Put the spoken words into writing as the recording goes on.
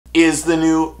Is the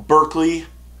new Berkley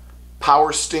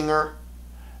Power Stinger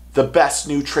the best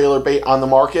new trailer bait on the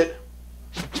market?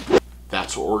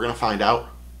 That's what we're going to find out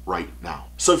right now.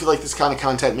 So if you like this kind of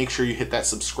content, make sure you hit that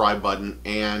subscribe button.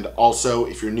 And also,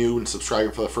 if you're new and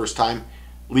subscribing for the first time,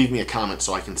 leave me a comment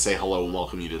so I can say hello and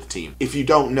welcome you to the team. If you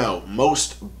don't know,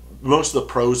 most of the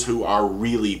pros who are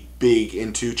really big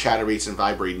into chatterbaits and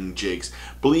vibrating jigs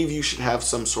believe you should have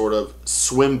some sort of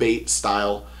swim bait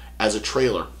style as a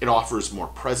trailer. It offers more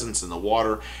presence in the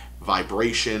water,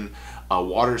 vibration,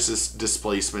 water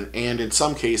displacement, and in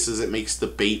some cases it makes the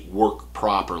bait work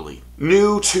properly.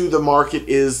 New to the market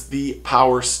is the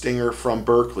Power Stinger from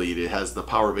Berkley. It has the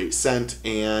power bait scent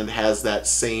and has that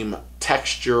same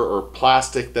texture or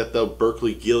plastic that the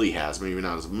Berkley Gilly has. Maybe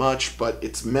not as much, but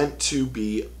it's meant to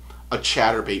be a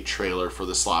chatterbait trailer for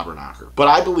the Slobberknocker. But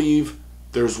I believe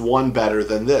there's one better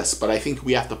than this, but I think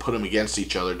we have to put them against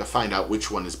each other to find out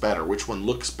which one is better, which one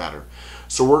looks better.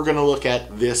 So we're going to look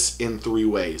at this in three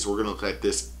ways. We're going to look at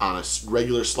this on a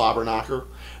regular Slobberknocker,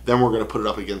 then we're going to put it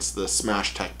up against the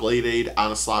Smash Tech Blade Aide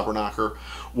on a Slobberknocker.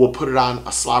 We'll put it on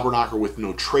a Slobberknocker with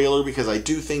no trailer, because I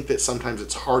do think that sometimes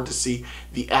it's hard to see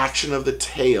the action of the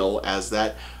tail as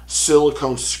that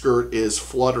silicone skirt is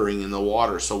fluttering in the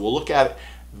water. So we'll look at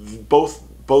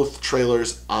both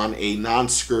trailers on a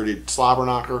non-skirted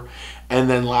Slobberknocker, and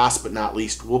then last but not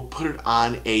least, we'll put it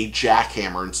on a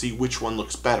jackhammer and see which one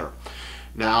looks better.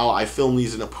 Now, I filmed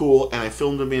these in a pool, and I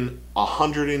filmed them in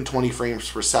 120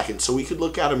 frames per second, so we could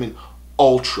look at them in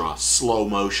ultra slow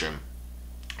motion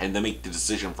and then make the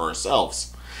decision for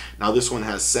ourselves. Now, this one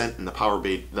has scent, and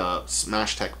the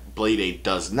Smash Tech Blade Aide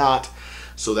does not,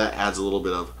 so that adds a little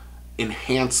bit of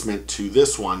enhancement to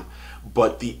this one.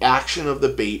 But the action of the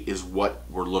bait is what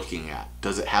we're looking at.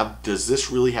 Does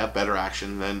this really have better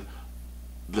action than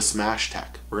the Smash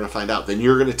Tech? We're going to find out. Then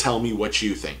you're going to tell me what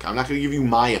you think. I'm not going to give you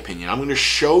my opinion. I'm going to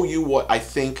show you what I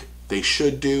think they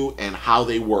should do and how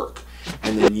they work.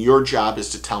 And then your job is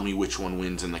to tell me which one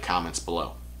wins in the comments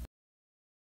below.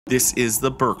 This is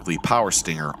the Berkley Power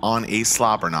Stinger on a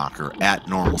Slobberknocker at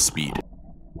normal speed.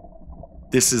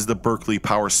 This is the Berkley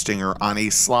Power Stinger on a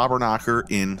Slobberknocker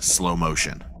in slow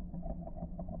motion.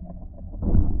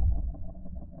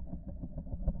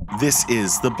 This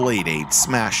is the Blade Aide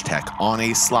Smash Tech on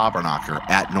a Slobberknocker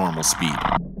at normal speed.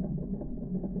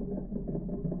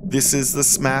 This is the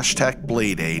Smash Tech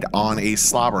Blade Aide on a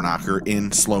Slobberknocker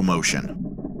in slow motion.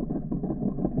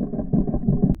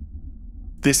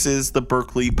 This is the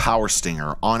Berkley Power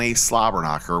Stinger on a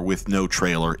Slobberknocker with no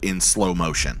trailer in slow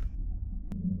motion.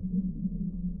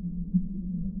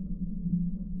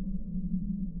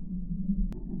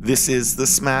 This is the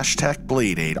Smash Tech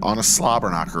Blade Aide on a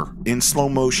Slobberknocker in slow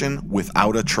motion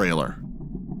without a trailer.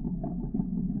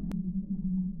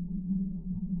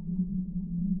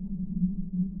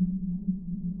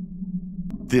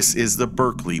 This is the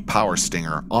Berkley Power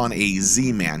Stinger on a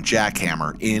Zman Jack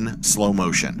Hammer in slow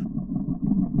motion.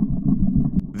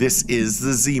 This is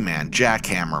the Zman Jack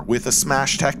Hammer with a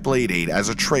Smash Tech Blade Aide as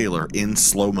a trailer in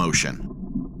slow motion.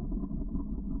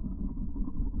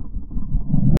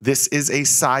 This is a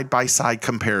side-by-side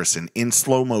comparison in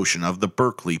slow motion of the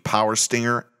Berkley Power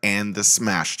Stinger and the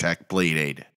Smash Tech Blade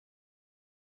Aide.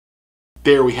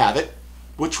 There we have it.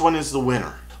 Which one is the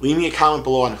winner? Leave me a comment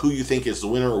below on who you think is the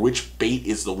winner or which bait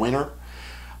is the winner.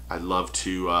 I'd love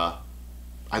to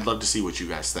see what you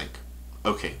guys think.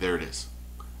 Okay, there it is.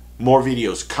 More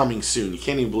videos coming soon. You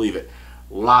can't even believe it.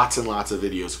 Lots and lots of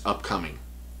videos upcoming.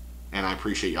 And I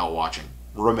appreciate y'all watching.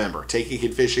 Remember, take a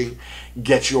kid fishing,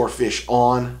 get your fish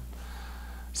on.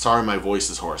 Sorry my voice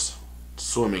is hoarse.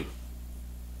 Swimming.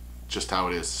 Just how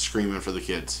it is. Screaming for the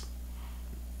kids.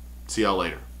 See y'all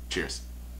later. Cheers.